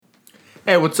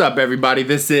Hey, what's up, everybody?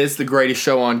 This is The Greatest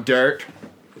Show on Dirt,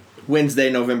 Wednesday,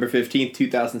 November 15th,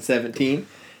 2017.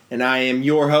 And I am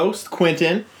your host,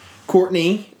 Quentin.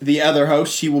 Courtney, the other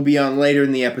host, she will be on later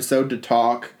in the episode to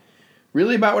talk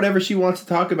really about whatever she wants to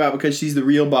talk about because she's the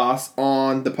real boss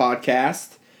on the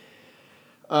podcast.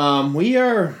 We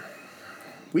are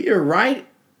right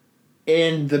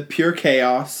in the pure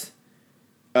chaos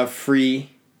of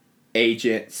free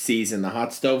agent season. The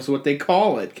hot stove is what they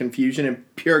call it. Confusion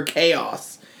and pure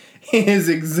chaos is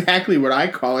exactly what I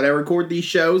call it. I record these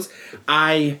shows.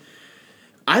 I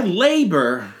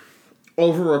labor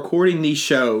over recording these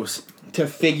shows to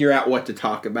figure out what to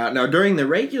talk about. Now, during the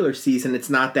regular season, it's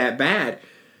not that bad.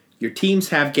 Your teams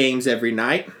have games every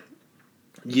night.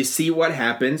 You see what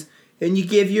happens, and you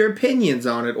give your opinions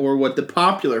on it, or what the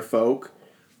popular folk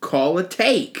call a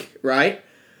take, right?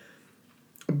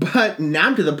 But now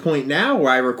I'm to the point now where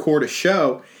I record a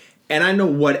show, and I know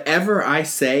whatever I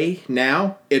say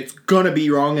now, it's going to be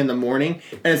wrong in the morning.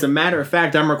 And as a matter of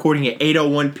fact, I'm recording at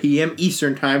 8:01 p.m.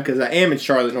 Eastern Time because I am in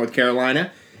Charlotte, North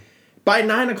Carolina. By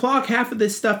 9 o'clock, half of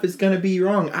this stuff is going to be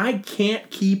wrong. I can't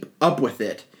keep up with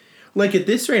it. Like, at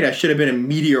this rate, I should have been a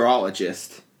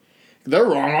meteorologist. They're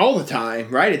wrong all the time,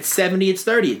 right? It's 70, it's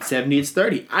 30. It's 70, it's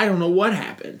 30. I don't know what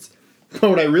happens. But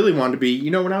what I really wanted to be,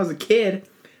 when I was a kid,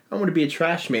 I wanted to be a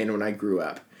trash man when I grew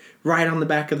up. Ride on the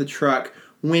back of the truck,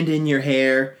 wind in your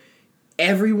hair.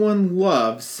 Everyone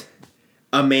loves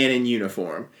a man in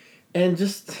uniform. And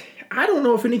just, I don't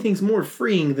know if anything's more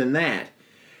freeing than that.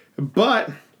 But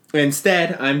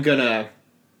instead, I'm going to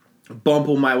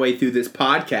bumble my way through this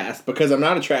podcast because I'm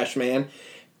not a trash man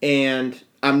and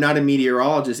I'm not a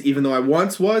meteorologist, even though I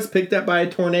once was picked up by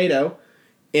a tornado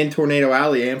in Tornado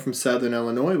Alley. I am from Southern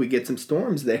Illinois. We get some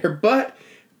storms there. But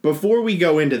before we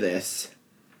go into this,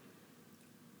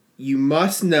 you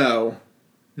must know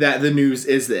that the news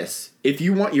is this. If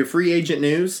you want your free agent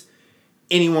news,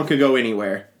 anyone could go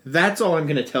anywhere. That's all I'm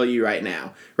going to tell you right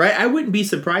now. Right? I wouldn't be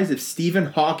surprised if Stephen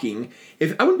Hawking,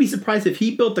 I wouldn't be surprised if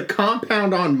he built a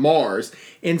compound on Mars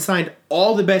and signed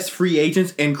all the best free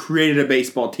agents and created a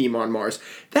baseball team on Mars.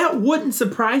 That wouldn't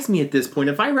surprise me at this point.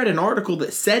 If I read an article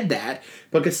that said that,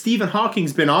 because Stephen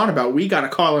Hawking's been on about we got to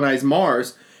colonize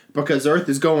Mars because Earth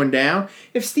is going down.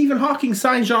 If Stephen Hawking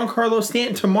signed Giancarlo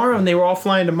Stanton tomorrow and they were all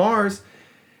flying to Mars,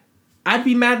 I'd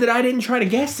be mad that I didn't try to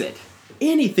guess it.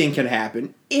 Anything can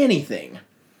happen. Anything.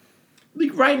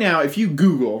 Like right now, if you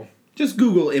just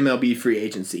Google MLB free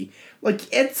agency. Like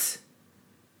it's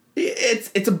a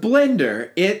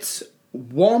blender. It's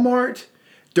Walmart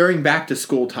during back to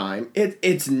school time.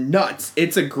 It's nuts.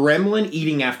 It's a gremlin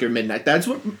eating after midnight. That's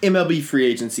what MLB free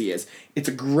agency is. It's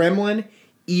a gremlin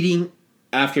eating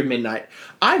after midnight.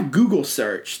 I've Google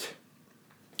searched.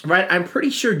 Right, I'm pretty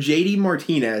sure JD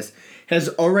Martinez has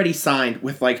already signed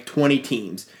with like 20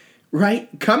 teams. Right?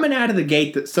 Coming out of the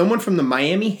gate, that someone from the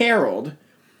Miami Herald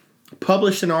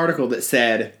published an article that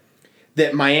said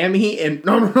that Miami and...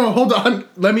 No, hold on.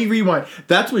 Let me rewind.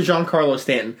 That's with Giancarlo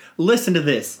Stanton. Listen to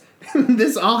this.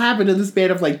 This all happened in the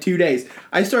span of like 2 days.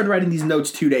 I started writing these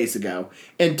notes 2 days ago.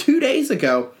 And 2 days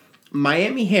ago,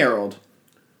 Miami Herald,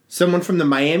 someone from the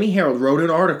Miami Herald wrote an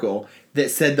article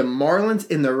that said the Marlins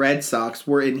and the Red Sox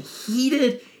were in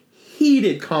heated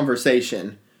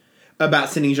conversation about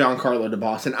sending Giancarlo to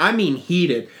Boston. I mean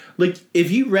heated. Like, if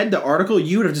you read the article,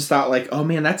 you would have just thought, like, oh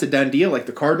man, that's a done deal. Like,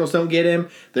 the Cardinals don't get him.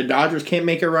 The Dodgers can't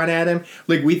make a run at him.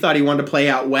 Like, we thought he wanted to play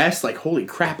out west. Like, holy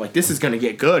crap, like, this is going to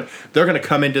get good. They're going to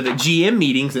come into the GM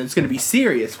meetings and it's going to be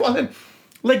serious. Well, then,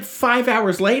 like, 5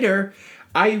 hours later,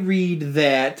 I read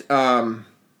that Giancarlo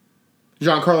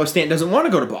Stanton doesn't want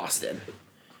to go to Boston.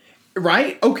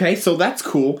 Right? Okay, so that's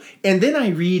cool. And then I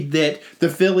read that the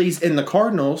Phillies and the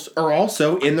Cardinals are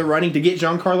also in the running to get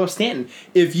Giancarlo Stanton.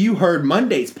 If you heard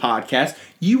Monday's podcast,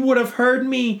 you would have heard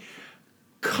me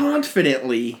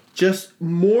confidently, just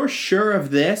more sure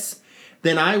of this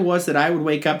than I was that I would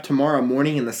wake up tomorrow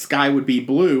morning and the sky would be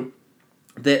blue,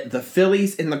 that the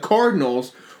Phillies and the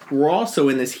Cardinals were also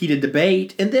in this heated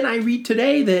debate. And then I read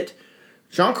today that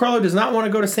Giancarlo does not want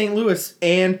to go to St. Louis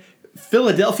and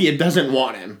Philadelphia doesn't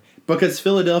want him. Because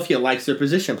Philadelphia likes their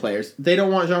position players. They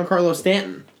don't want Giancarlo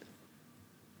Stanton.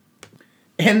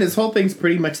 And this whole thing's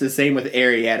pretty much the same with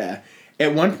Arrieta.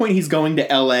 At one point, he's going to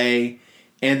L.A.,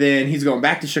 and then he's going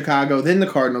back to Chicago, then the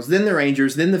Cardinals, then the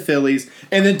Rangers, then the Phillies,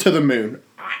 and then to the moon.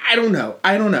 I don't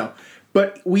know.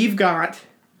 But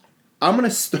I'm going to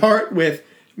start with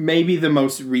maybe the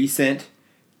most recent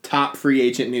top free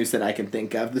agent news that I can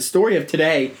think of. The story of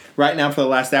today, right now for the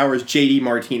last hour, is JD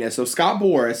Martinez. So Scott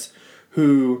Boras,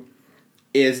 who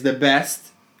is the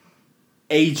best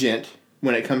agent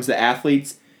when it comes to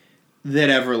athletes that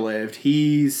ever lived.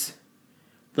 He's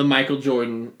the Michael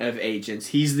Jordan of agents.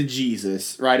 He's the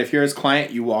Jesus, right? If you're his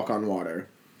client, you walk on water.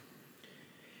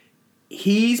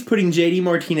 He's putting JD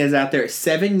Martinez out there at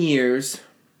 7 years,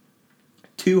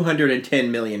 $210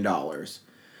 million.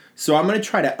 So I'm going to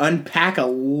try to unpack a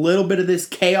little bit of this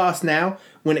chaos now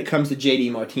when it comes to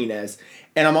JD Martinez.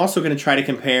 And I'm also going to try to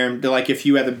compare him to like a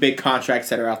few other big contracts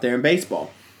that are out there in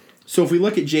baseball. So if we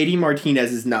look at JD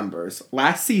Martinez's numbers,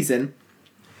 last season,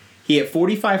 he hit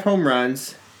 45 home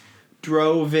runs,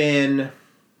 drove in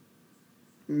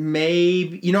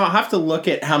maybe... I'll have to look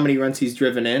at how many runs he's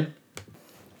driven in.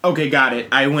 Okay, got it.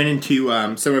 I went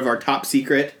into some of our top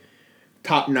secret,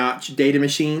 top-notch data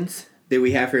machines that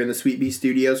we have here in the Sweet Bee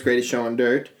Studios, Greatest Show on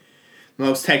Dirt,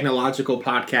 most technological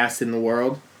podcast in the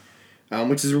world,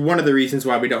 which is one of the reasons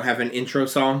why we don't have an intro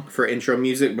song for intro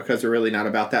music, because we're really not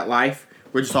about that life.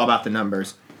 We're just all about the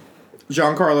numbers.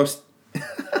 Giancarlo...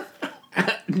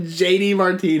 JD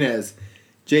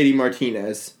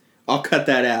Martinez. I'll cut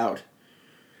that out.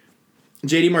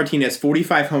 JD Martinez,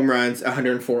 45 home runs,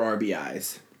 104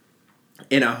 RBIs.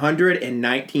 In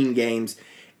 119 games,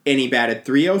 and he batted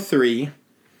 .303,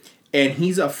 and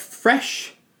he's a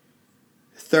fresh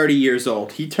 30 years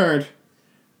old. He turned,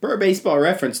 per Baseball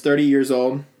Reference, 30 years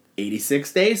old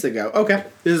 86 days ago. Okay,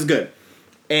 this is good.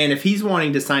 And if he's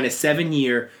wanting to sign a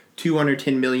 7-year,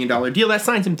 $210 million deal, that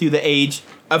signs him through the age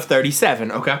of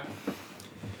 37, okay?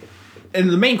 And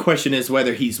the main question is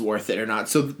whether he's worth it or not.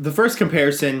 So the first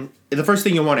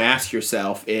thing you want to ask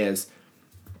yourself is,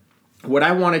 would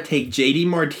I want to take JD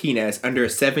Martinez under a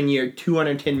 7-year,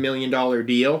 $210 million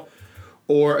deal,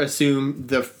 or assume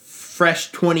the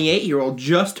fresh 28-year-old,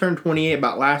 just turned 28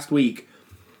 about last week,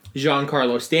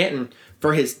 Giancarlo Stanton,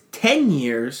 for his 10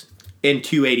 years in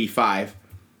 $285?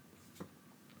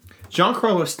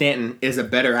 Giancarlo Stanton is a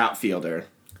better outfielder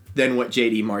than what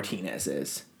JD Martinez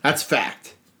is. That's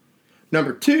fact.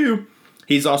 Number 2,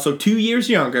 he's also 2 years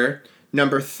younger.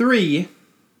 Number 3,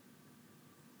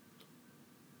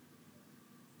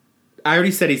 I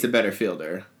already said he's a better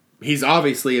fielder. He's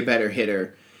obviously a better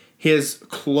hitter. His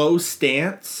close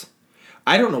stance,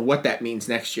 I don't know what that means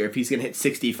next year, if he's going to hit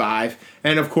 65.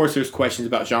 And, of course, there's questions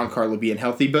about Giancarlo being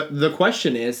healthy. But the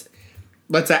question is,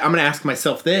 I'm going to ask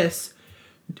myself this.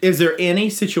 Is there any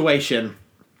situation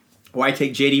where I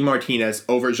take JD Martinez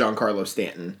over Giancarlo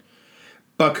Stanton?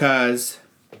 Because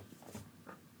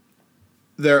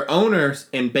there are owners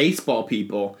and baseball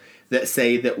people that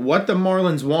say that what the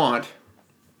Marlins want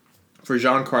for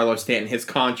Giancarlo Stanton, his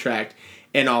contract,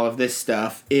 and all of this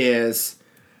stuff is...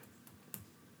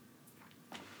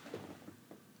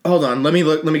 Hold on, let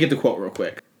me get the quote real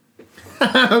quick.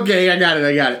 Okay, I got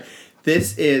it.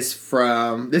 This is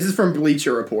from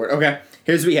Bleacher Report. Okay,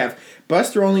 here's what we have.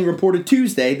 Buster Olney reported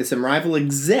Tuesday that some rival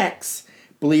execs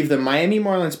believe the Miami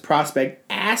Marlins prospect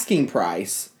asking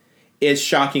price is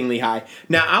shockingly high.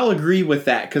 Now, I'll agree with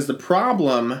that, because the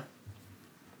problem...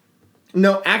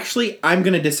 No, actually, I'm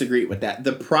going to disagree with that.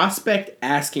 The prospect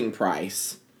asking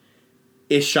price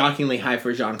is shockingly high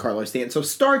for Giancarlo Stanton. So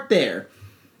start there.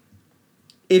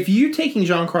 If you're taking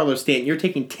Giancarlo Stanton, you're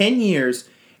taking 10 years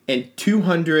and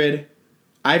 200...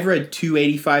 I've read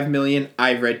 $285 million.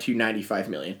 I've read $295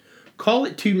 million. Call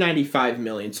it $295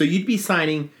 million. So you'd be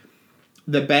signing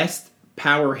the best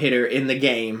power hitter in the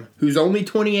game, who's only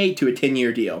 28, to a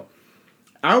 10-year deal.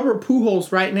 Albert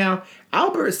Pujols right now,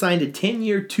 Albert signed a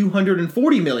 10-year,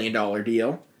 $240 million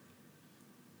deal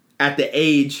at the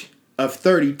age of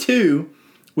 32,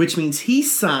 which means he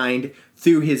signed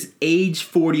through his age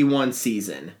 41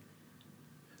 season.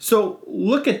 So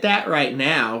look at that right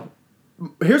now.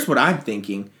 Here's what I'm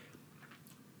thinking.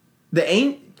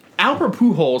 Albert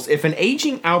Pujols, if an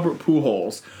aging Albert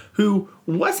Pujols, who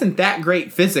wasn't that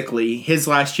great physically his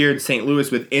last year in St.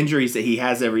 Louis with injuries that he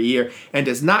has every year and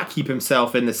does not keep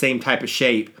himself in the same type of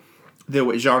shape that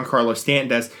what Giancarlo Stanton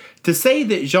does, to say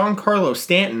that Giancarlo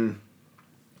Stanton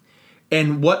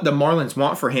and what the Marlins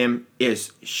want for him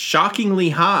is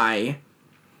shockingly high,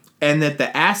 and that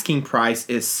the asking price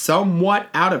is somewhat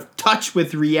out of touch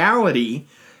with reality.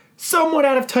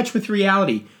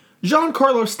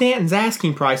 Giancarlo Stanton's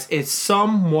asking price is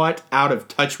somewhat out of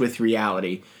touch with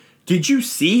reality. Did you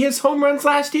see his home runs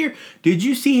last year? Did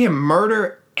you see him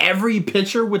murder every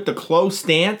pitcher with the close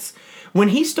stance? When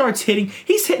he starts hitting,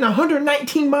 he's hitting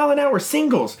 119 mile an hour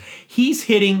singles. He's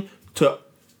hitting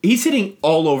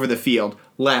all over the field,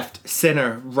 left,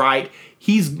 center, right.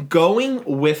 He's going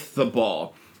with the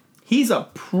ball. He's a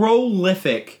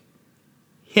prolific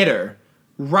hitter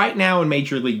right now in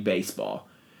Major League Baseball.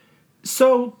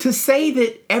 So to say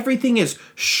that everything is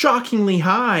shockingly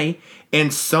high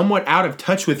and somewhat out of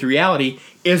touch with reality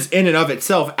is in and of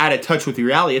itself out of touch with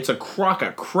reality. It's a crock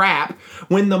of crap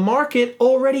when the market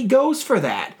already goes for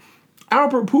that.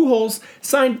 Albert Pujols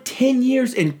signed 10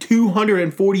 years and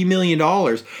 $240 million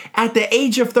at the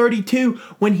age of 32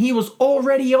 when he was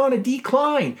already on a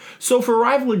decline. So for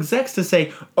rival execs to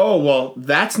say, oh, well,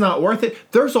 that's not worth it,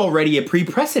 there's already a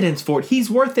pre-precedence for it. He's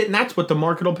worth it, and that's what the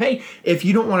market will pay. If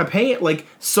you don't want to pay it, like,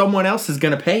 someone else is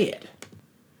going to pay it.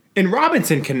 And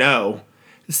Robinson Cano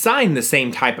signed the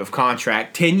same type of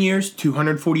contract, 10 years,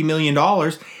 $240 million,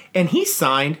 and he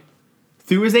signed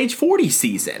through his age 40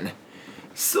 season.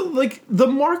 So, like, the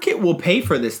market will pay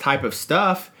for this type of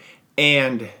stuff,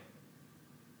 and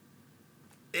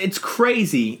it's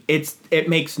crazy. It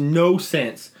makes no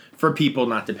sense for people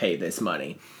not to pay this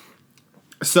money.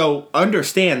 So,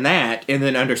 understand that, and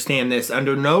then understand this.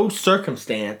 Under no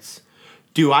circumstance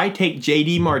do I take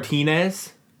J.D.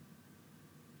 Martinez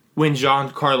when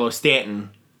Giancarlo Stanton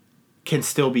can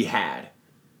still be had.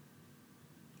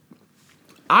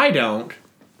 I don't.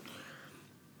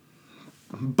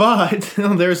 But,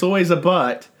 there's always a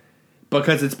but,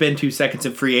 because it's been 2 seconds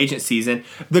of free agent season.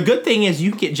 The good thing is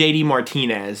you can get J.D.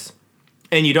 Martinez,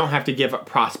 and you don't have to give up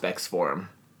prospects for him.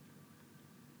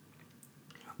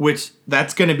 Which,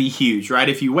 that's going to be huge, right?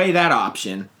 If you weigh that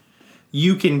option,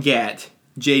 you can get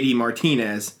J.D.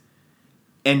 Martinez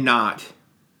and not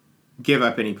give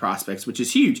up any prospects, which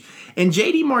is huge. And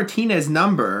J.D. Martinez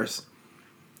numbers,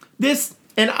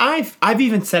 and I've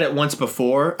even said it once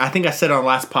before. I think I said it on the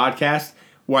last podcast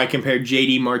where I compared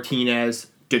J.D. Martinez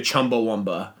to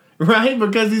Chumbawamba, right?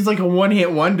 Because he's like a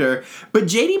one-hit wonder. But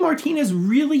J.D. Martinez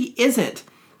really isn't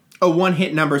a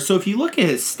one-hit number. So if you look at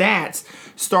his stats,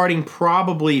 starting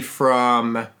probably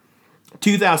from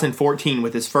 2014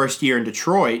 with his first year in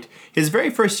Detroit, his very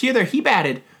first year there, he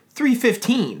batted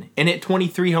 .315 and hit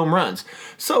 23 home runs.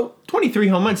 So 23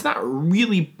 home runs, not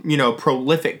really,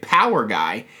 prolific power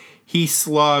guy. He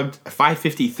slugged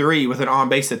 .553 with an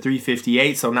on-base at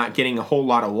 .358, so not getting a whole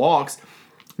lot of walks.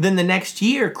 Then the next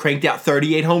year, cranked out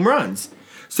 38 home runs.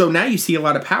 So now you see a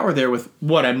lot of power there with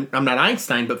I'm not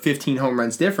Einstein, but 15 home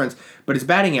runs difference. But his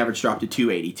batting average dropped to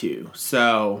 .282.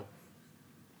 So,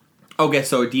 okay,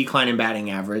 so a decline in batting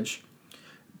average,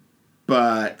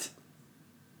 but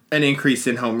an increase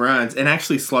in home runs, and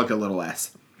actually slugged a little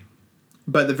less.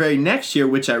 But the very next year,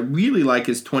 which I really like,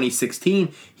 is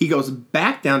 2016, he goes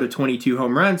back down to 22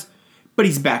 home runs, but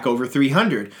he's back over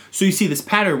 300. So you see this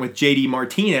pattern with J.D.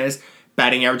 Martinez,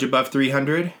 batting average above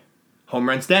 300, home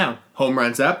runs down, home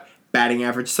runs up, batting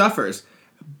average suffers.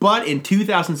 But in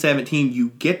 2017,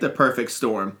 you get the perfect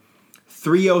storm.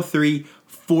 303,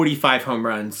 45 home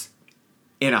runs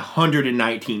in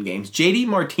 119 games. J.D.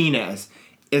 Martinez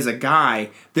is a guy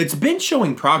that's been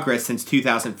showing progress since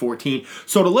 2014.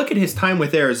 So to look at his time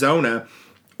with Arizona,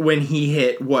 when he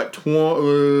hit,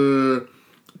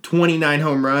 29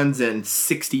 home runs in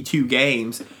 62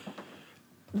 games,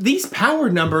 these power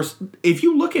numbers, if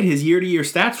you look at his year-to-year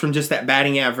stats from just that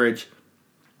batting average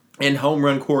and home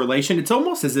run correlation, it's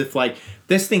almost as if like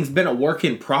this thing's been a work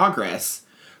in progress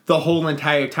the whole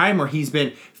entire time, where he's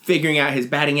been figuring out his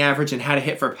batting average and how to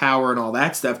hit for power and all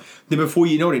that stuff. Then before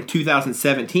you know it, in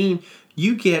 2017,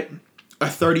 you get a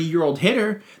 30-year-old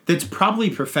hitter that's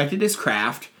probably perfected his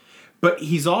craft, but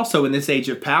he's also, in this age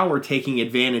of power, taking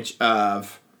advantage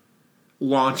of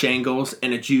launch angles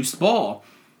and a juiced ball.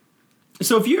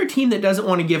 So if you're a team that doesn't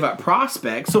want to give up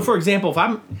prospects, so for example,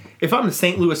 if I'm the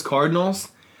St. Louis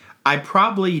Cardinals, I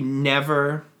probably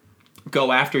never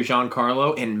go after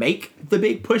Giancarlo and make the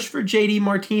big push for J.D.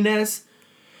 Martinez,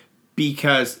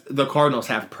 because the Cardinals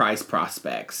have prize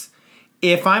prospects.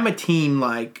 If I'm a team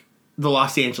like the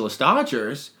Los Angeles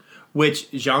Dodgers, which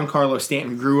Giancarlo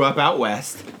Stanton grew up out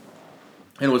west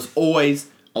and was always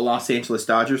a Los Angeles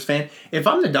Dodgers fan, if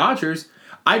I'm the Dodgers,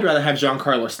 I'd rather have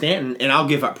Giancarlo Stanton, and I'll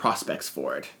give up prospects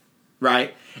for it,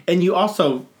 right? And you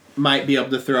also might be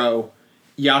able to throw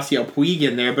Yasiel Puig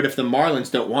in there, but if the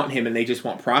Marlins don't want him and they just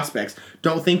want prospects,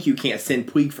 don't think you can't send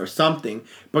Puig for something,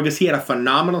 because he had a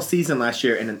phenomenal season last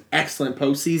year and an excellent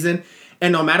postseason.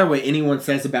 And no matter what anyone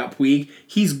says about Puig,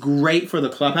 he's great for the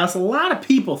clubhouse. A lot of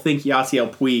people think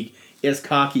Yasiel Puig is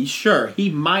cocky. Sure, he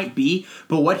might be,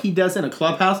 but what he does in a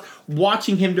clubhouse,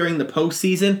 watching him during the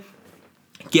postseason,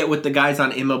 get with the guys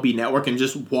on MLB Network and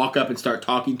just walk up and start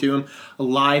talking to him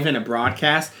live in a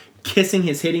broadcast, kissing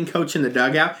his hitting coach in the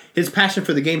dugout, his passion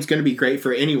for the game is going to be great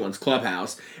for anyone's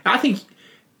clubhouse. I think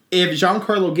if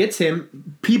Giancarlo gets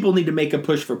him, people need to make a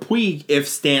push for Puig if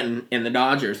Stanton and the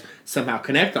Dodgers somehow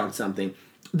connect on something.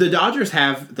 The Dodgers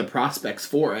have the prospects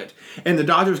for it, and the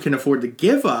Dodgers can afford to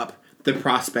give up the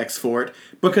prospects for it,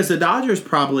 because the Dodgers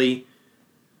probably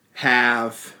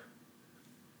have...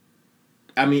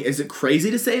 I mean, is it crazy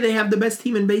to say they have the best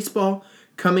team in baseball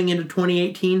coming into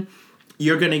 2018?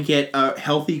 You're going to get a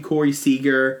healthy Corey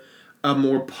Seager, a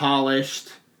more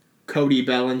polished Cody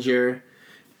Bellinger.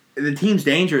 The team's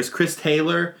dangerous. Chris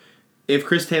Taylor, if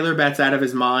Chris Taylor bats out of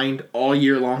his mind all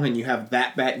year long and you have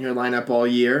that bat in your lineup all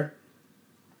year,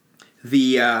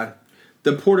 the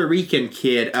Puerto Rican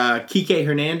kid, Kike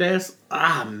Hernandez,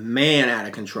 man, out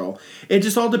of control. It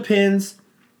just all depends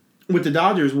with the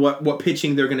Dodgers what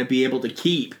pitching they're going to be able to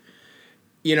keep.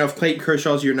 You know, if Clayton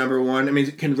Kershaw's your number one, I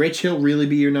mean, can Rich Hill really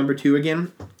be your number two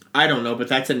again? I don't know, but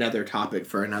that's another topic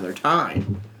for another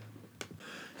time.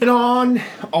 And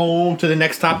on to the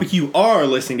next topic. You are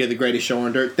listening to The Greatest Show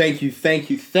on Dirt. Thank you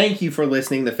for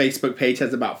listening. The Facebook page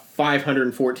has about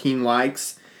 514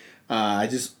 likes. I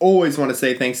just always want to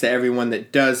say thanks to everyone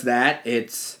that does that.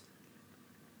 It's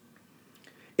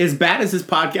as bad as this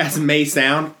podcast may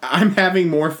sound, I'm having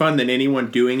more fun than anyone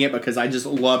doing it because I just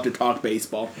love to talk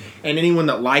baseball. And anyone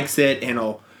that likes it and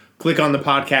will click on the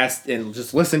podcast and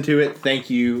just listen to it,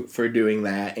 thank you for doing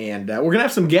that. And we're going to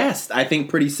have some guests, I think,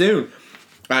 pretty soon.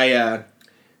 I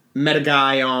met a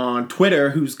guy on Twitter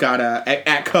who's got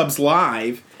at Cubs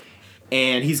Live,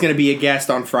 and he's going to be a guest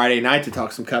on Friday night to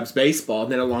talk some Cubs baseball,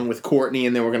 and then along with Courtney,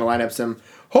 and then we're going to line up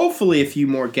hopefully a few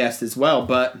more guests as well.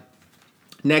 But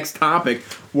next topic,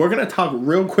 we're going to talk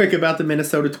real quick about the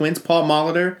Minnesota Twins. Paul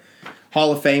Molitor,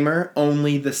 Hall of Famer,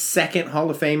 only the second Hall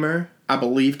of Famer, I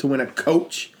believe, to win a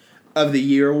Coach of the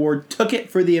Year award. Took it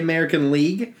for the American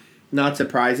League. Not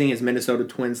surprising, as Minnesota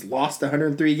Twins lost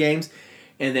 103 games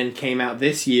and then came out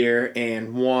this year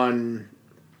and won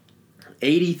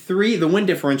 83. The win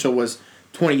differential was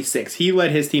 26. He led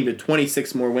his team to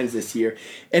 26 more wins this year.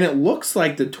 And it looks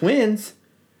like the Twins,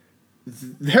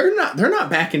 they're not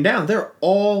backing down. They're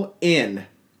all in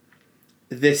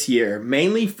this year,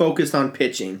 mainly focused on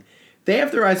pitching. They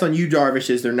have their eyes on Yu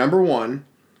Darvish as their number one.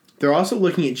 They're also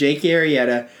looking at Jake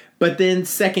Arrieta, but then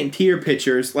second-tier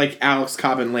pitchers like Alex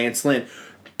Cobb and Lance Lynn.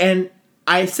 And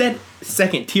I said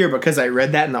second tier because I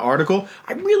read that in the article.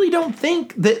 I really don't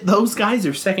think that those guys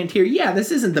are second tier. Yeah,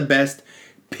 this isn't the best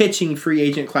pitching free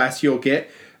agent class you'll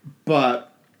get,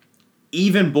 but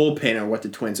even bullpen are what the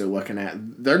Twins are looking at.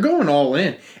 They're going all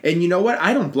in. And you know what?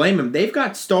 I don't blame them. They've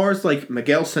got stars like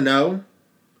Miguel Sano,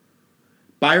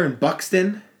 Byron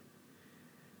Buxton.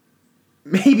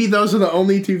 Maybe those are the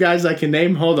only two guys I can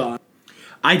name. Hold on.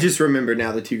 I just remember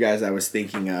now the two guys I was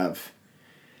thinking of.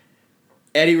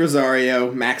 Eddie Rosario,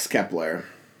 Max Kepler.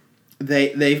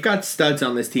 They've got studs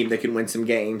on this team that can win some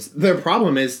games. Their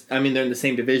problem is, I mean, they're in the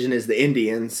same division as the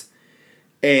Indians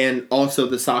and also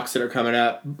the Sox that are coming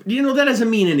up. You know, that doesn't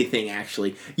mean anything,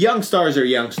 actually. Young stars are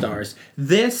young stars.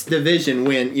 This division,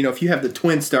 if you have the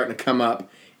Twins starting to come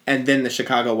up and then the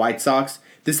Chicago White Sox,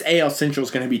 this AL Central is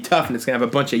going to be tough, and it's going to have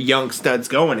a bunch of young studs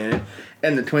going in it,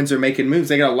 and the Twins are making moves.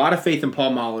 They got a lot of faith in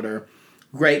Paul Molitor.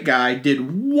 Great guy,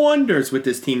 did wonders with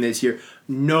this team this year.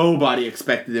 Nobody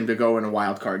expected them to go in a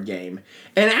wild card game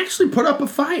and actually put up a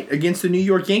fight against the New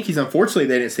York Yankees. Unfortunately,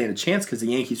 they didn't stand a chance because the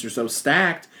Yankees are so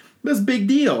stacked. But it's a big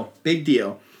deal. Big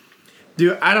deal.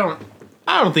 Dude, I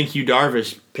don't think Yu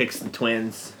Darvish picks the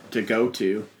Twins to go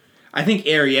to. I think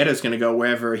Arrieta's going to go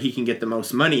wherever he can get the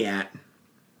most money at.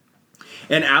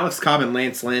 And Alex Cobb and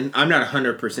Lance Lynn, I'm not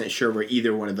 100% sure where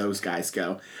either one of those guys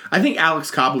go. I think Alex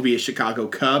Cobb will be a Chicago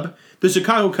Cub. The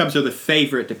Chicago Cubs are the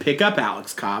favorite to pick up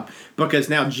Alex Cobb because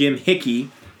now Jim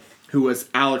Hickey, who was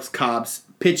Alex Cobb's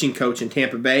pitching coach in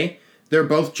Tampa Bay, they're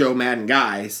both Joe Madden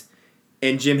guys,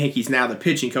 and Jim Hickey's now the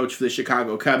pitching coach for the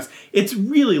Chicago Cubs. It's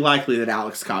really likely that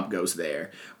Alex Cobb goes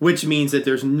there, which means that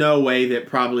there's no way that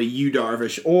probably Yu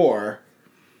Darvish or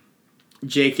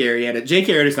Jake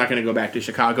Arrieta's not going to go back to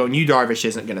Chicago, and Yu Darvish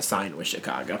isn't going to sign with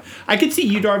Chicago. I could see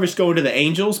Yu Darvish going to the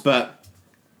Angels, but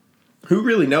who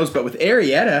really knows? But with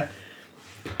Arrieta,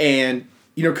 and,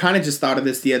 kind of just thought of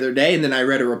this the other day, and then I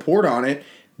read a report on it,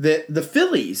 that the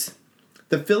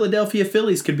Philadelphia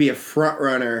Phillies could be a front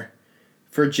runner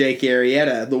for Jake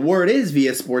Arrieta. The word is,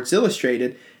 via Sports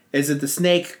Illustrated, is that the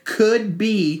Snake could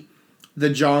be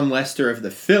the John Lester of the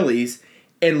Phillies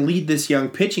and lead this young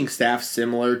pitching staff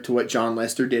similar to what John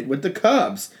Lester did with the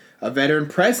Cubs. A veteran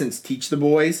presence, teach the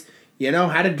boys,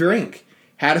 how to drink,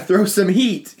 how to throw some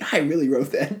heat. I really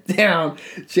wrote that down.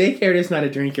 Jake Arrieta's not a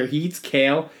drinker. He eats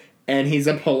kale, and he's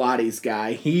a Pilates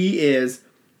guy. He is,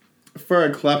 for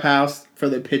a clubhouse, for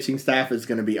the pitching staff, is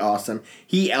going to be awesome.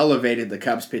 He elevated the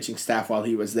Cubs pitching staff while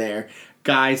he was there.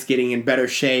 Guys getting in better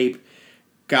shape.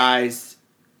 Guys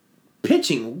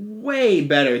pitching way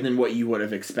better than what you would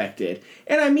have expected.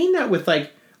 And I mean that with,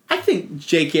 I think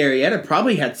Jake Arrieta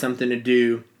probably had something to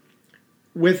do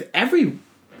with every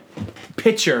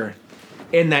pitcher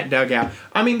in that dugout.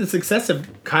 I mean, the success of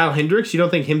Kyle Hendricks, you don't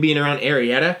think him being around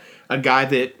Arrieta, a guy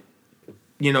that,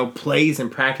 plays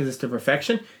and practices to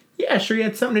perfection? Yeah, sure, he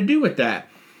had something to do with that.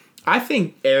 I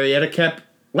think Arrieta kept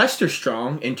Lester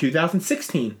strong in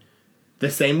 2016.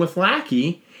 The same with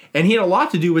Lackey. And he had a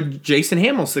lot to do with Jason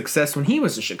Hamill's success when he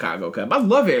was a Chicago Cub. I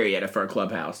love Arrieta for a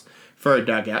clubhouse, for a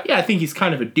dugout. Yeah, I think he's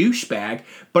kind of a douchebag,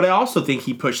 but I also think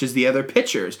he pushes the other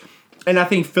pitchers. And I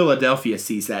think Philadelphia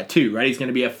sees that too, right? He's going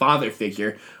to be a father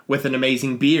figure with an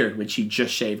amazing beard, which he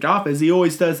just shaved off, as he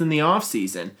always does in the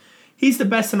offseason. He's the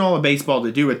best in all of baseball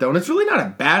to do it, though, and it's really not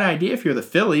a bad idea if you're the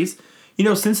Phillies.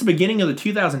 Since the beginning of the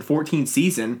 2014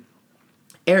 season,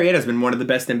 Arrieta's been one of the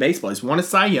best in baseball. He's won a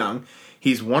Cy Young.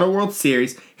 He's won a World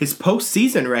Series. His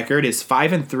postseason record is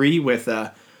 5-3 with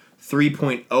a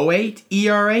 3.08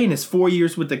 ERA in his 4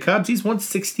 years with the Cubs. He's won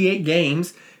 68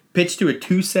 games, pitched to a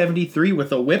 273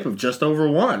 with a whip of just over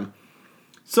 1.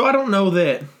 So I don't know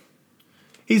that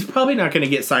he's probably not going to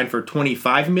get signed for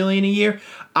 $25 million a year.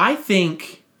 I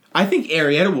think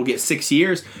Arrieta will get 6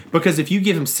 years, because if you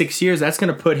give him 6 years, that's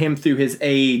going to put him through his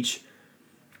age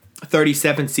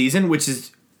 37 season, which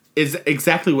is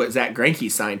exactly what Zach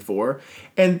Greinke signed for.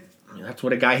 And that's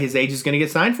what a guy his age is going to get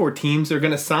signed for. Teams are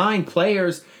going to sign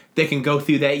players that can go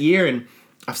through that year. And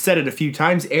I've said it a few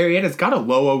times, Arrieta's got a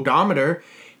low odometer.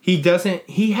 He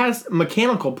has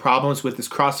mechanical problems with his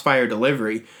crossfire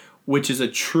delivery, which is a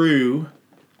true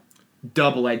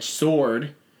double-edged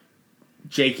sword.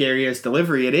 Jake Arrieta's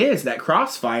delivery, it is. That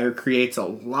crossfire creates a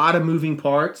lot of moving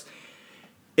parts.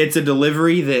 It's a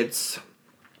delivery that's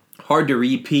hard to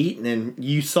repeat, and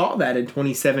you saw that in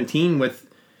 2017 with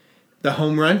the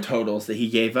home run totals that he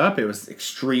gave up. It was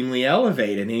extremely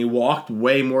elevated, and he walked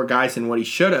way more guys than what he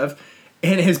should have.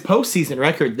 And his postseason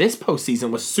record this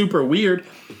postseason was super weird,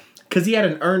 because he had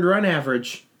an earned run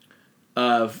average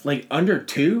of under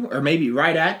 2, or maybe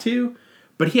right at 2,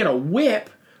 but he had a whip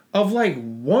of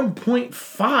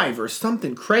 1.5 or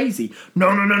something crazy.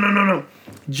 No.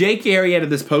 Jake Arrieta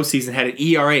this postseason had an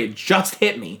ERA, it just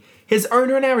hit me. His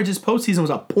earned run average this postseason was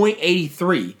a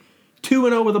 .83.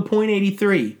 2-0 with a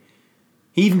 .83.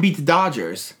 He even beat the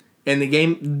Dodgers. And the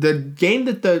game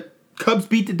that the Cubs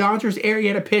beat the Dodgers,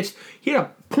 Arrieta pitched, he had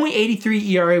a .83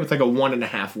 ERA with a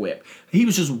 1.5 whip. He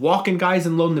was just walking guys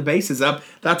and loading the bases up.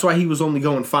 That's why he was only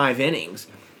going 5 innings.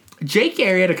 Jake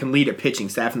Arrieta can lead a pitching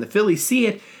staff, and the Phillies see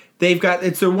it.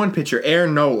 It's their one pitcher,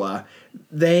 Aaron Nola.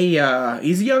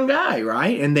 He's a young guy,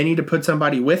 right? And they need to put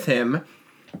somebody with him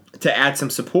to add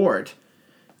some support.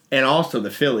 And also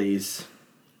the Phillies,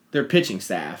 their pitching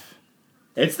staff.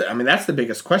 That's the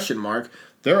biggest question mark.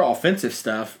 Their offensive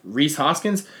stuff, Rhys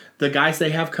Hoskins, the guys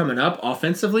they have coming up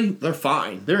offensively, they're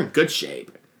fine. They're in good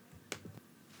shape.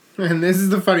 And this is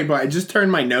the funny part. I just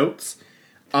turned my notes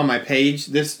on my page.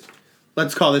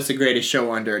 Let's call this the greatest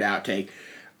show on Dirt outtake.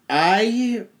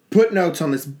 I put notes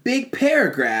on this big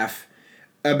paragraph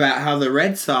about how the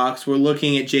Red Sox were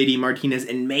looking at J.D. Martinez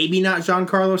and maybe not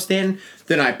Giancarlo Stanton.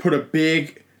 Then I put a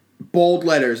big, bold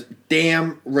letters,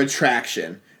 damn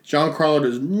retraction. Giancarlo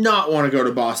does not want to go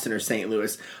to Boston or St.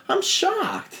 Louis. I'm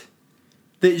shocked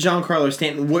that Giancarlo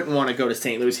Stanton wouldn't want to go to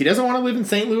St. Louis. He doesn't want to live in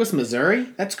St. Louis, Missouri?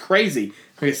 That's crazy.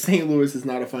 Because St. Louis is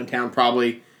not a fun town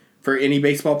probably for any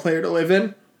baseball player to live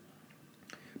in.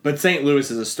 But St.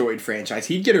 Louis is a storied franchise.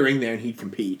 He'd get a ring there and he'd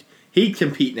compete. He'd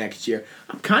compete next year.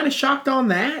 I'm kind of shocked on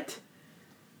that.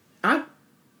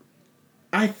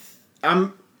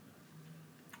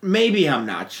 Maybe I'm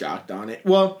not shocked on it.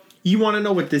 Well, you want to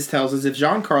know what this tells us? If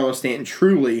Giancarlo Stanton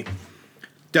truly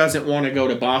doesn't want to go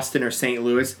to Boston or St.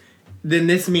 Louis, then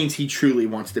this means he truly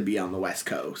wants to be on the West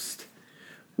Coast.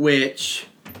 Which,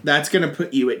 that's going to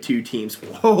put you at 2 teams.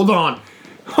 Hold on,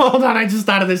 I just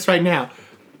thought of this right now.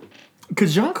 Could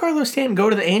Giancarlo Stanton go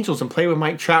to the Angels and play with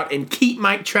Mike Trout and keep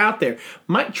Mike Trout there?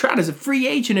 Mike Trout is a free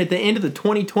agent at the end of the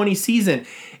 2020 season.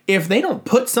 If they don't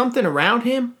put something around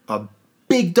him, a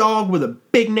big dog with a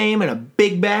big name and a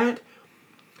big bat,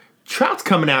 Trout's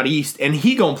coming out east and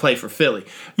he gonna play for Philly.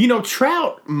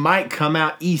 Trout might come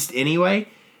out east anyway,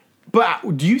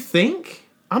 but do you think?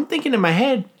 I'm thinking in my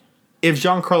head, if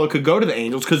Giancarlo could go to the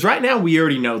Angels, because right now we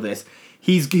already know this.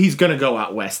 He's gonna go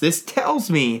out west. This tells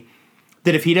me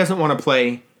that if he doesn't want to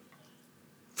play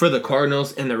for the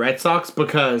Cardinals and the Red Sox,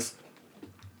 because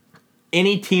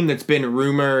any team that's been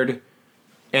rumored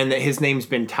and that his name's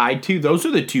been tied to, those are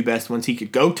the 2 best ones he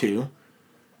could go to.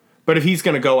 But if he's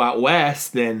going to go out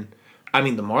west, then,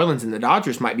 the Marlins and the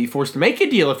Dodgers might be forced to make a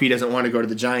deal if he doesn't want to go to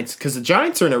the Giants, because the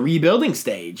Giants are in a rebuilding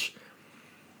stage.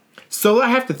 So I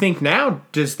have to think now,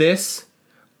 does this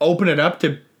open it up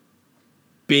to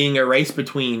being a race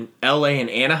between LA and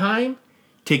Anaheim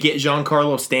to get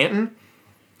Giancarlo Stanton.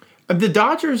 The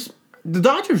Dodgers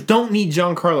don't need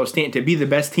Giancarlo Stanton to be the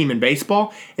best team in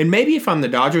baseball. And maybe if I'm the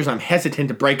Dodgers, I'm hesitant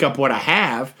to break up what I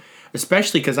have,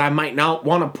 especially because I might not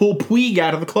want to pull Puig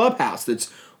out of the clubhouse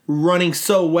that's running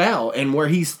so well and where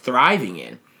he's thriving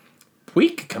in.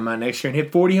 Puig could come out next year and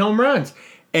hit 40 home runs.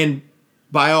 And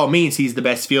by all means, he's the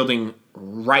best fielding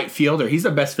right fielder. He's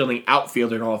the best fielding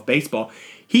outfielder in all of baseball.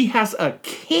 He has a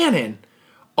cannon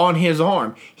on his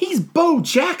arm. He's Bo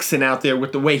Jackson out there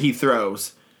with the way he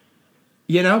throws.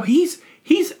 You know, he's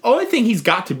only thing he's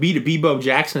got to be Bo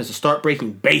Jackson is to start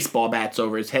breaking baseball bats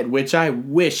over his head, which I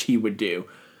wish he would do.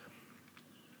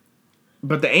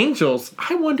 But the Angels,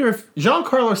 I wonder if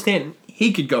Giancarlo Stanton,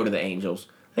 he could go to the Angels.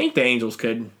 I think the Angels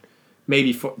could.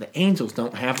 Maybe the Angels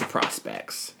don't have the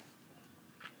prospects.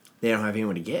 They don't have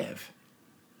anyone to give.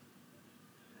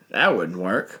 That wouldn't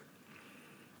work.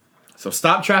 So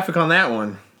stop traffic on that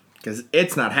one, because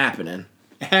it's not happening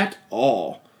at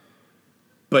all.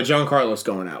 But Giancarlo's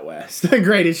going out west. The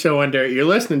greatest show on dirt. You're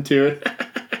listening to it.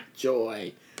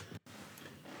 Joy.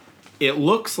 It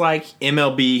looks like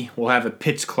MLB will have a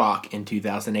pitch clock in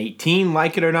 2018.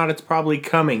 Like it or not, it's probably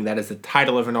coming. That is the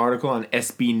title of an article on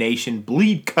SB Nation,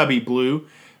 Bleed Cubby Blue,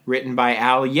 written by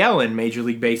Al Yellen. Major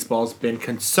League Baseball's been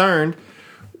concerned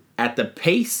at the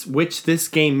pace which this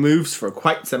game moves for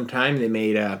quite some time. They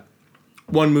made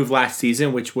one move last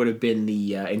season, which would have been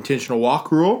the intentional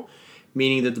walk rule,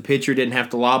 meaning that the pitcher didn't have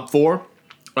to lob four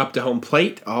up to home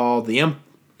plate. All the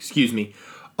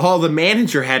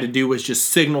manager had to do was just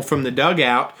signal from the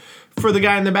dugout for the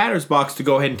guy in the batter's box to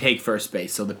go ahead and take first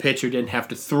base. So the pitcher didn't have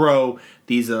to throw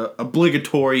these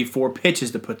obligatory 4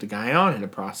 pitches to put the guy on in a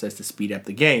process to speed up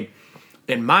the game.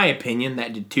 In my opinion,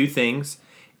 that did 2 things.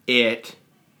 It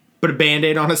put a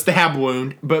Band-Aid on a stab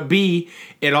wound, but B,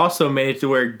 it also made it to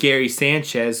where Gary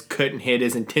Sanchez couldn't hit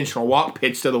his intentional walk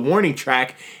pitch to the warning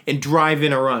track and drive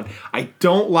in a run. I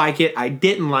don't like it. I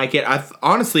didn't like it.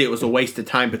 Honestly, it was a waste of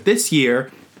time, but this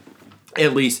year,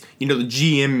 at least, the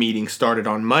GM meeting started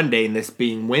on Monday, and this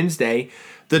being Wednesday,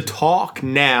 the talk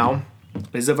now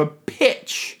is of a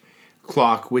pitch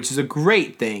clock, which is a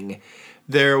great thing.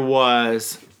 There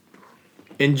was,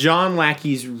 in John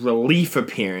Lackey's relief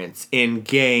appearance in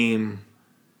Game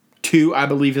 2, I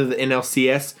believe, of the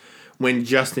NLCS, when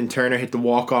Justin Turner hit the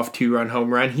walk-off 2-run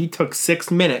home run, he took 6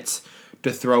 minutes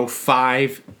to throw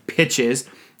 5 pitches.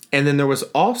 And then there was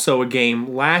also a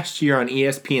game last year on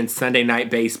ESPN Sunday Night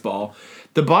Baseball.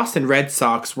 The Boston Red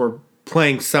Sox were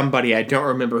playing somebody, I don't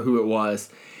remember who it was.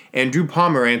 And Drew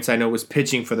Pomerantz, I know, was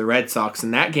pitching for the Red Sox,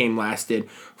 and that game lasted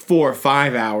 4 or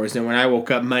 5 hours. And when I woke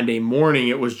up Monday morning,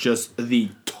 it was just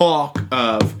the talk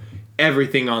of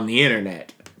everything on the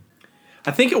internet.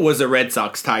 I think it was a Red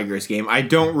Sox-Tigers game. I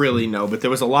don't really know, but there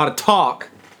was a lot of talk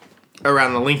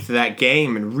around the length of that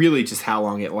game and really just how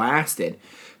long it lasted.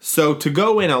 So to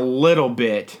go in a little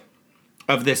bit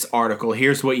of this article,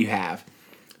 here's what you have.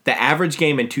 The average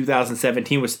game in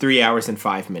 2017 was 3 hours and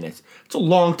 5 minutes. It's a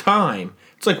long time.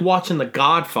 It's like watching The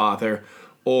Godfather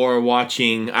or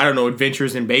watching,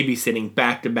 Adventures in Babysitting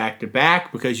back to back to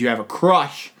back because you have a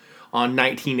crush on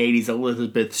 1980s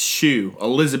Elizabeth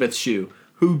Shue.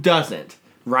 Who doesn't?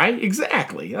 Right?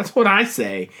 Exactly. That's what I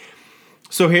say.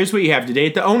 So here's what you have today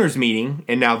at the owners' meeting.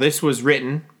 And now this was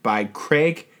written by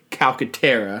Craig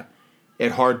Calcaterra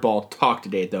at Hardball Talk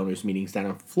today at the owners' meetings down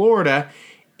in Florida.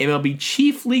 MLB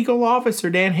Chief Legal Officer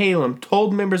Dan Halem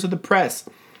told members of the press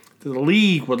that the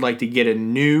league would like to get a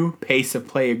new pace of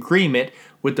play agreement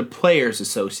with the Players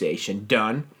Association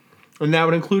done, and that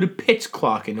would include a pitch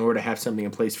clock in order to have something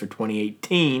in place for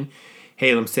 2018.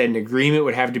 Halem said an agreement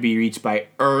would have to be reached by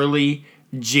early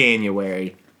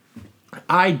January.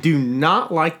 I do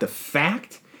not like the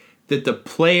fact that the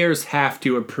players have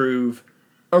to approve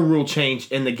a rule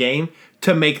change in the game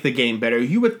to make the game better.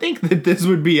 You would think that this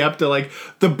would be up to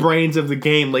the brains of the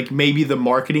game, maybe the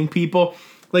marketing people.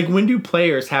 When do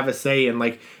players have a say in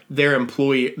their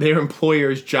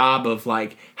employer's job of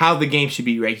how the game should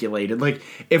be regulated?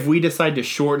 If we decide to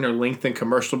shorten or lengthen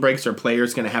commercial breaks, are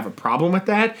players going to have a problem with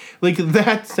that?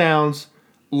 That sounds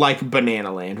like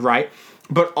Banana Land, right?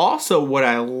 But also what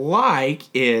I like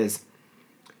is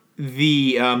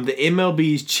the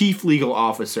MLB's chief legal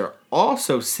officer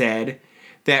also said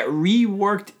that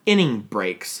reworked inning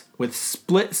breaks with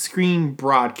split-screen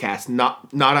broadcast, not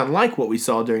unlike what we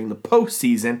saw during the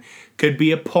postseason, could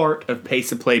be a part of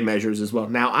pace-of-play measures as well.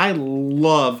 Now, I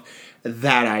love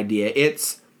that idea.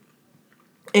 It's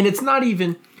not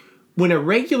even... When a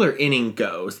regular inning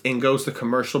goes to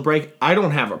commercial break, I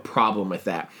don't have a problem with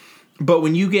that. But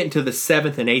when you get into the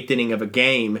 7th and 8th inning of a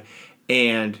game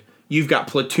and you've got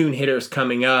platoon hitters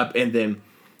coming up, and then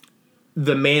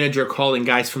the manager calling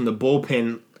guys from the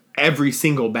bullpen every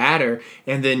single batter,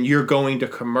 and then you're going to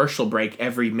commercial break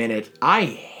every minute. I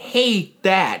hate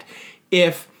that.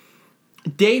 If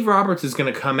Dave Roberts is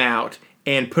going to come out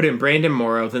and put in Brandon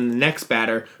Morrow, then the next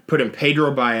batter put in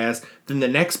Pedro Baez, then the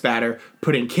next batter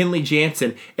put in Kenley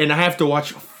Jansen, and I have to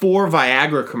watch 4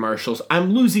 Viagra commercials,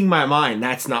 I'm losing my mind.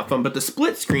 That's not fun. But the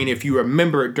split screen, if you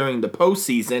remember it during the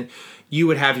postseason, you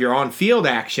would have your on-field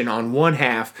action on one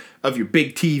half of your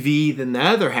big TV, then the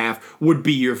other half would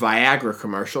be your Viagra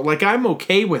commercial. Like, I'm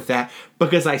okay with that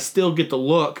because I still get to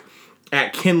look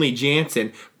at Kenley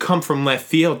Jansen come from left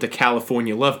field to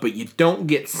California Love, but you don't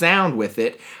get sound with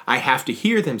it. I have to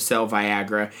hear them sell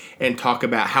Viagra and talk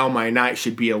about how my night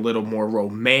should be a little more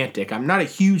romantic. I'm not a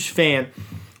huge fan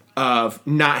of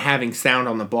not having sound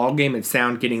on the ball game and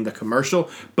sound getting the commercial,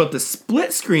 but the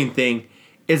split screen thing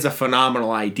is a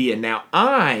phenomenal idea. Now,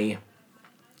 I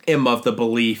am of the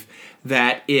belief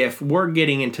that if we're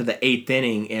getting into the 8th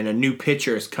inning and a new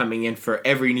pitcher is coming in for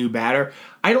every new batter,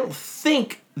 I don't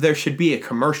think there should be a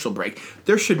commercial break.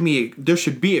 There should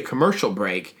be a commercial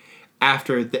break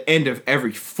after the end of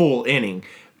every full inning.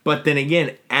 But then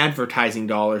again, advertising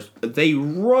dollars, they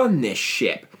run this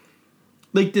ship.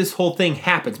 Like, this whole thing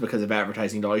happens because of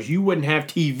advertising dollars. You wouldn't have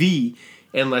TV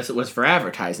unless it was for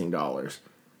advertising dollars.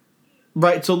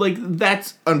 Right, so, like,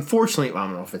 that's, unfortunately, I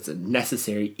don't know if it's a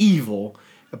necessary evil,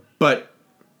 but,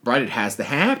 right, it has to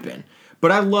happen.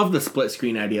 But I love the split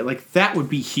screen idea. Like, that would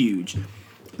be huge.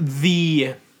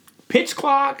 The pitch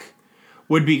clock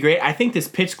would be great. I think this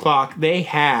pitch clock, they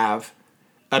have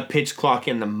a pitch clock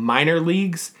in the minor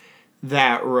leagues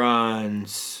that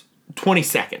runs 20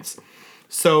 seconds.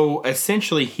 So,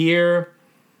 essentially here,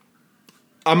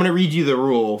 I'm going to read you the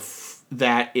rule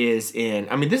that is in,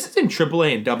 I mean, this is in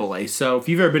AAA and AA. So if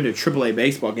you've ever been to a AAA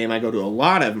baseball game, I go to a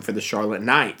lot of them for the Charlotte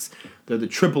Knights. They're the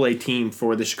AAA team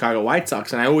for the Chicago White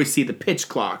Sox, and I always see the pitch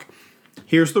clock.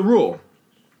 Here's the rule.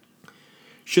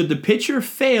 Should the pitcher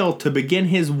fail to begin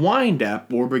his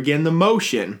windup or begin the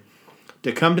motion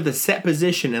to come to the set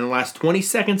position in the last 20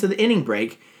 seconds of the inning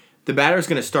break, the batter is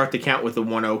going to start the count with a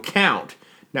 1-0 count.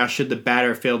 Now, should the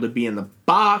batter fail to be in the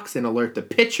box and alert the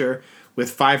pitcher with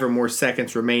 5 or more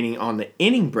seconds remaining on the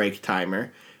inning break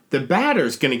timer, the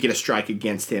batter's going to get a strike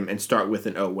against him and start with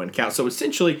an 0-1 count. So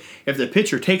essentially, if the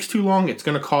pitcher takes too long, it's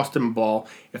going to cost him a ball.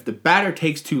 If the batter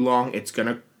takes too long, it's going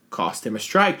to cost him a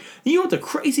strike. And you know what the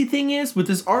crazy thing is with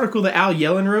this article that Al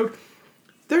Yellen wrote?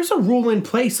 There's a rule in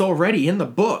place already in the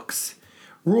books.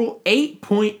 Rule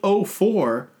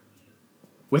 8.04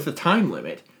 with a time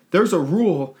limit. There's a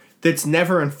rule that's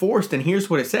never enforced, and here's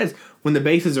what it says. When the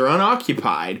bases are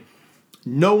unoccupied,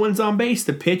 no one's on base,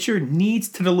 the pitcher needs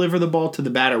to deliver the ball to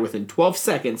the batter within 12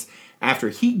 seconds after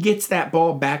he gets that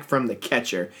ball back from the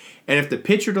catcher. And if the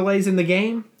pitcher delays the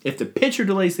game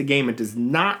and does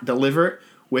not deliver it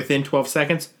within 12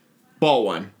 seconds, ball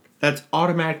one. That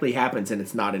automatically happens and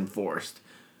it's not enforced.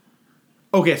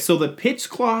 Okay, so the pitch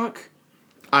clock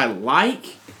I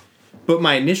like, but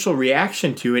my initial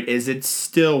reaction to it is it's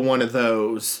still one of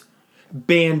those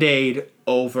Band-Aid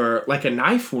over like a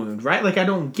knife wound, right? Like, I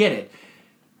don't get it.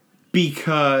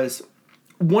 Because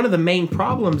one of the main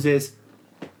problems is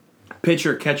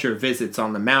pitcher-catcher visits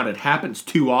on the mound. It happens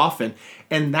too often,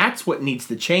 and that's what needs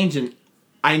to change. And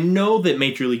I know that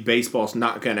Major League Baseball is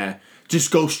not going to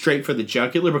just go straight for the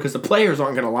jugular because the players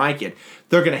aren't going to like it.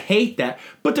 They're going to hate that.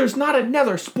 But there's not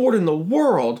another sport in the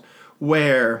world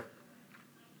where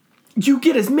you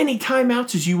get as many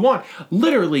timeouts as you want.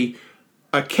 Literally,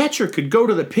 a catcher could go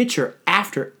to the pitcher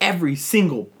after every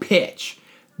single pitch.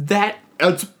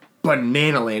 It's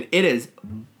banana land. It is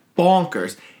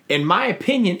bonkers. In my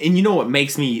opinion, and you know what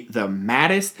makes me the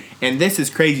maddest? And this is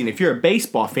crazy, and if you're a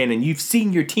baseball fan and you've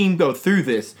seen your team go through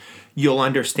this, you'll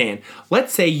understand.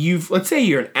 Let's say you're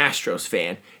an Astros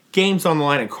fan. Game's on the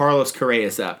line and Carlos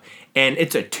Correa's up. And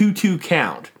it's a 2-2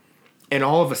 count. And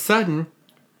all of a sudden,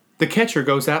 the catcher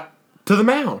goes out to the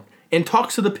mound and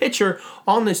talks to the pitcher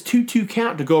on this 2-2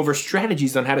 count to go over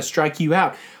strategies on how to strike you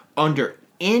out. Under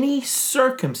any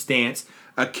circumstance,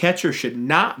 a catcher should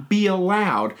not be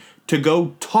allowed to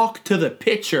go talk to the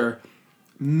pitcher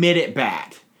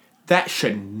mid-at-bat. That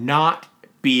should not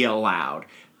be allowed.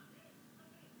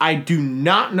 I do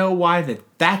not know why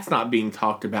that's not being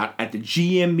talked about at the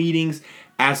GM meetings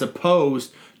as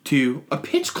opposed to a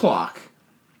pitch clock.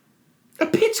 A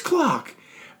pitch clock.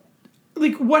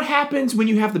 Like, what happens when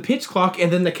you have the pitch clock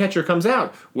and then the catcher comes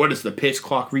out? What does the pitch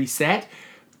clock reset?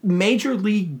 Major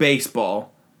League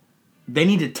Baseball, they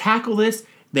need to tackle this.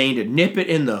 They need to nip it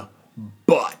in the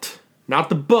butt. Not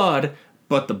the bud,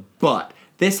 but the butt.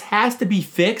 This has to be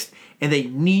fixed, and they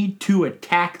need to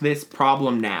attack this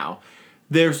problem now.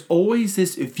 There's always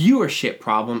this viewership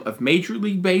problem of Major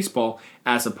League Baseball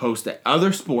as opposed to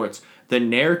other sports. The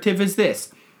narrative is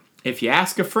this. If you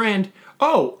ask a friend,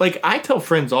 I tell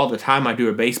friends all the time I do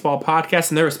a baseball podcast,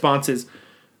 and their response is,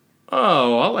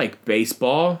 oh, I like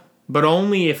baseball, but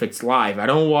only if it's live. I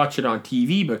don't watch it on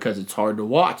TV because it's hard to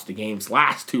watch. The games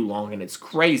last too long, and it's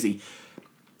crazy.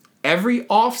 Every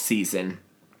offseason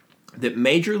that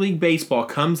Major League Baseball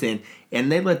comes in,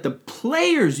 and they let the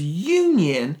players'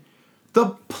 union,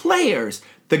 the players,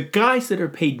 the guys that are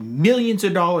paid millions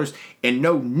of dollars and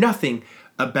know nothing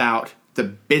about the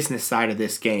business side of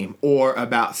this game or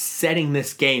about setting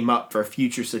this game up for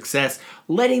future success,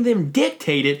 letting them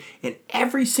dictate it in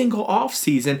every single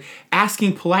offseason,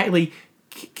 asking politely,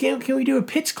 can we do a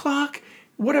pitch clock?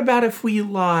 What about if we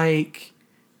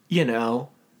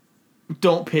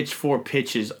don't pitch 4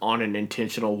 pitches on an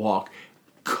intentional walk?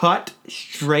 Cut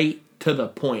straight to the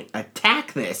point.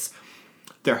 Attack this.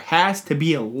 There has to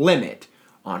be a limit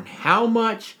on how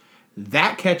much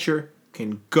that catcher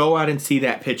can go out and see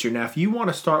that pitcher. Now, if you want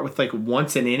to start with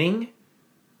once an inning,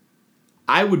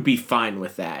 I would be fine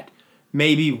with that.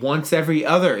 Maybe once every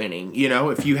other inning.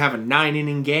 If you have a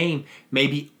 9-inning game,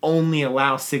 maybe only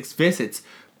allow 6 visits.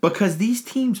 Because these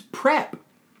teams prep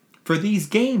for these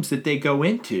games that they go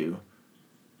into.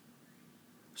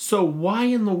 So why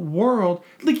in the world...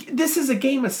 this is a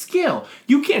game of skill.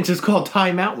 You can't just call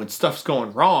timeout when stuff's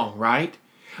going wrong, right?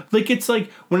 It's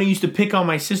like when I used to pick on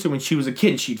my sister when she was a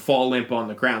kid, she'd fall limp on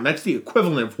the ground. That's the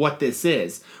equivalent of what this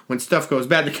is. When stuff goes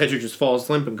bad, the catcher just falls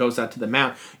limp and goes out to the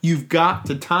mound. You've got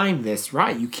to time this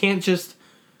right. You can't just...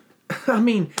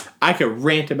 I could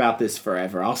rant about this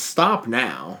forever. I'll stop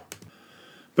now.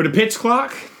 But a pitch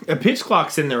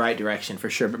clock's in the right direction for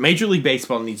sure. But Major League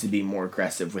Baseball needs to be more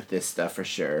aggressive with this stuff for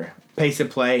sure. Pace of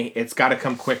play, it's got to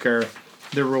come quicker.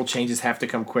 The rule changes have to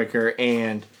come quicker.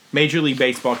 And Major League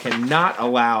Baseball cannot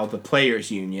allow the players'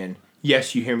 union,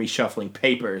 yes, you hear me shuffling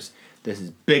papers, this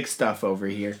is big stuff over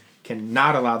here,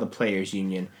 cannot allow the players'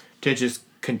 union to just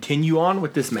continue on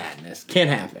with this madness. Can't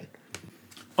happen.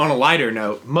 On a lighter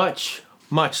note, much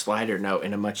lighter note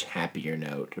and a much happier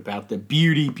note about the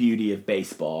beauty of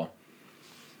baseball.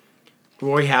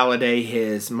 Roy Halladay,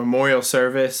 his memorial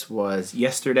service was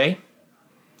yesterday.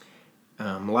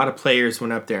 A lot of players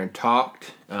went up there and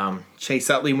talked. Chase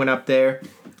Utley went up there.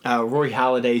 Roy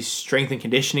Halladay's strength and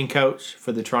conditioning coach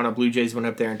for the Toronto Blue Jays went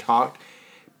up there and talked.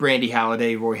 Brandy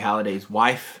Halladay, Roy Halladay's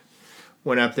wife,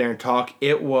 went up there and talked.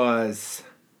 It was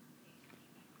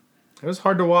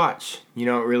hard to watch. It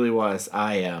really was.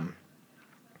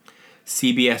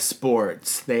 CBS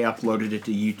Sports, they uploaded it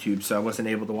to YouTube, so I wasn't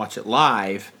able to watch it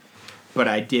live, but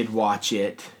I did watch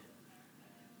it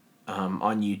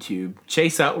on YouTube.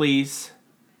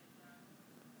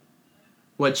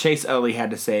 What Chase Utley had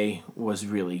to say was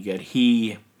really good.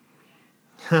 He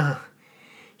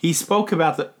spoke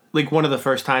about one of the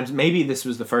first times, maybe this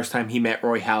was the first time he met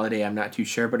Roy Halladay, I'm not too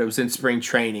sure, but it was in spring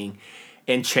training,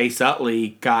 and Chase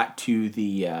Utley got to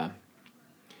the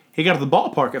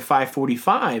ballpark at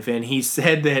 5:45, and he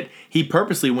said that he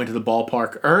purposely went to the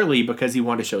ballpark early because he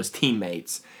wanted to show his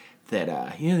teammates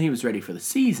that he was ready for the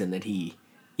season, that he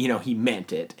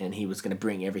meant it, and he was going to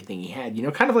bring everything he had.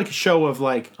 Kind of like a show of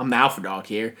I'm the alpha dog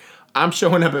here. I'm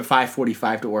showing up at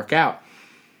 5:45 to work out.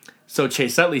 So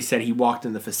Chase Utley said he walked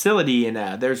in the facility,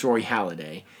 and there's Roy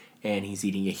Halladay, and he's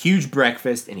eating a huge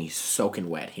breakfast, and he's soaking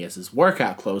wet. He has his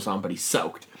workout clothes on, but he's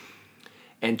soaked.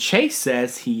 And Chase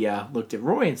says he looked at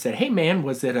Roy and said, "Hey man,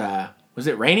 was it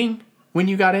raining when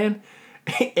you got in?"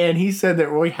 And he said that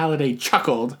Roy Halladay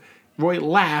chuckled. Roy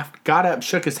laughed, got up,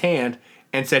 shook his hand,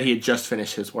 and said he had just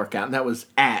finished his workout, and that was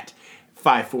at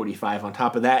 5:45. On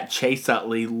top of that, Chase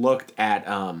Utley looked at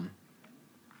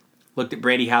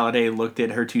Brandy Halladay, looked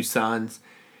at her 2 sons,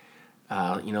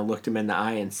 looked him in the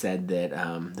eye and said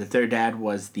that their dad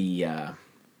was the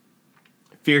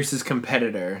fiercest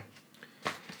competitor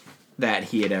that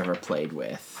he had ever played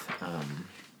with.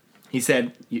 He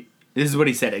said, this is what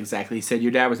he said exactly. He said,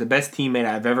 "Your dad was the best teammate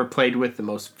I've ever played with, the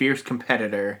most fierce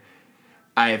competitor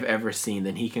I have ever seen."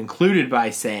 Then he concluded by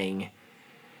saying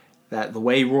that the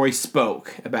way Roy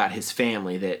spoke about his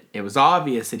family, that it was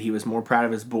obvious that he was more proud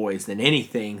of his boys than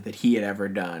anything that he had ever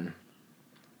done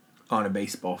on a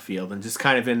baseball field. And just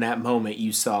kind of in that moment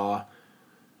you saw,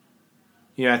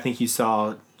 I think you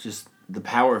saw just the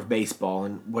power of baseball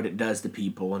and what it does to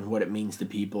people and what it means to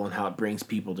people and how it brings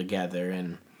people together.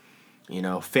 And,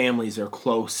 families are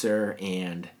closer,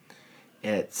 and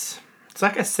it's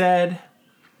like I said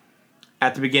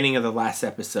at the beginning of the last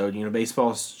episode,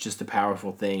 baseball is just a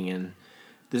powerful thing, and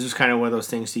this was kind of one of those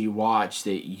things that you watch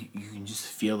that you can just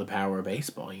feel the power of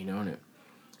baseball, and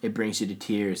it brings you to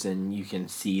tears, and you can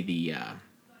see the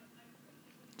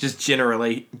just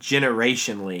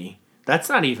generationally, that's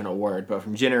not even a word, but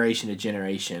from generation to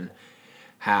generation,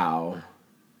 how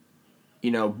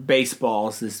baseball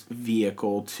is this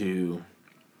vehicle to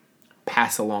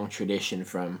pass along tradition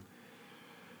from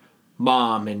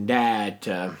mom and dad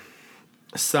to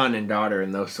son and daughter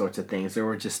and those sorts of things. There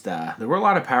were a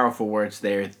lot of powerful words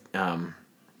there.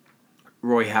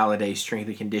 Roy Halladay, strength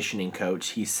and conditioning coach,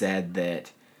 he said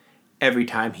that every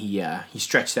time he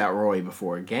stretched out Roy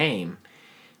before a game,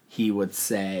 he would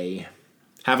say,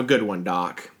 "Have a good one,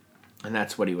 Doc." And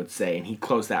that's what he would say. And he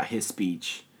closed out his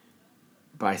speech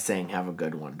by saying, "Have a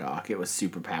good one, Doc." It was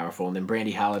super powerful. And then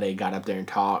Brandy Halladay got up there and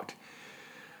talked.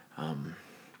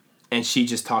 And she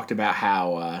just talked about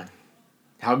how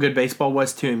good baseball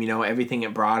was to him, everything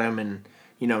it brought him, and,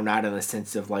 not in the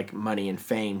sense of like money and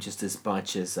fame, just as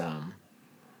much as,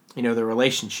 the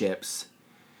relationships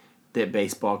that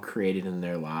baseball created in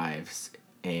their lives.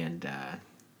 And,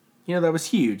 that was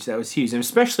huge. That was huge. And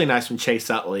especially nice when Chase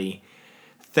Utley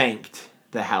thanked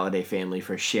the Halladay family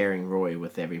for sharing Roy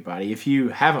with everybody. If you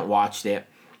haven't watched it,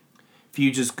 if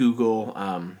you just Google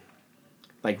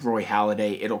like Roy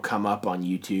Halladay, it'll come up on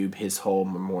YouTube, his whole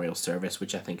memorial service,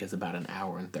 which I think is about an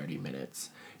hour and 30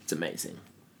 minutes. It's amazing.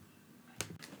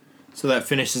 So that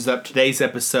finishes up today's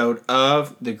episode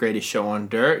of The Greatest Show on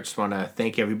Dirt. Just want to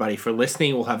thank everybody for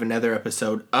listening. We'll have another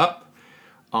episode up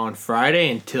on Friday.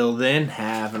 Until then,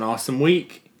 have an awesome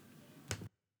week.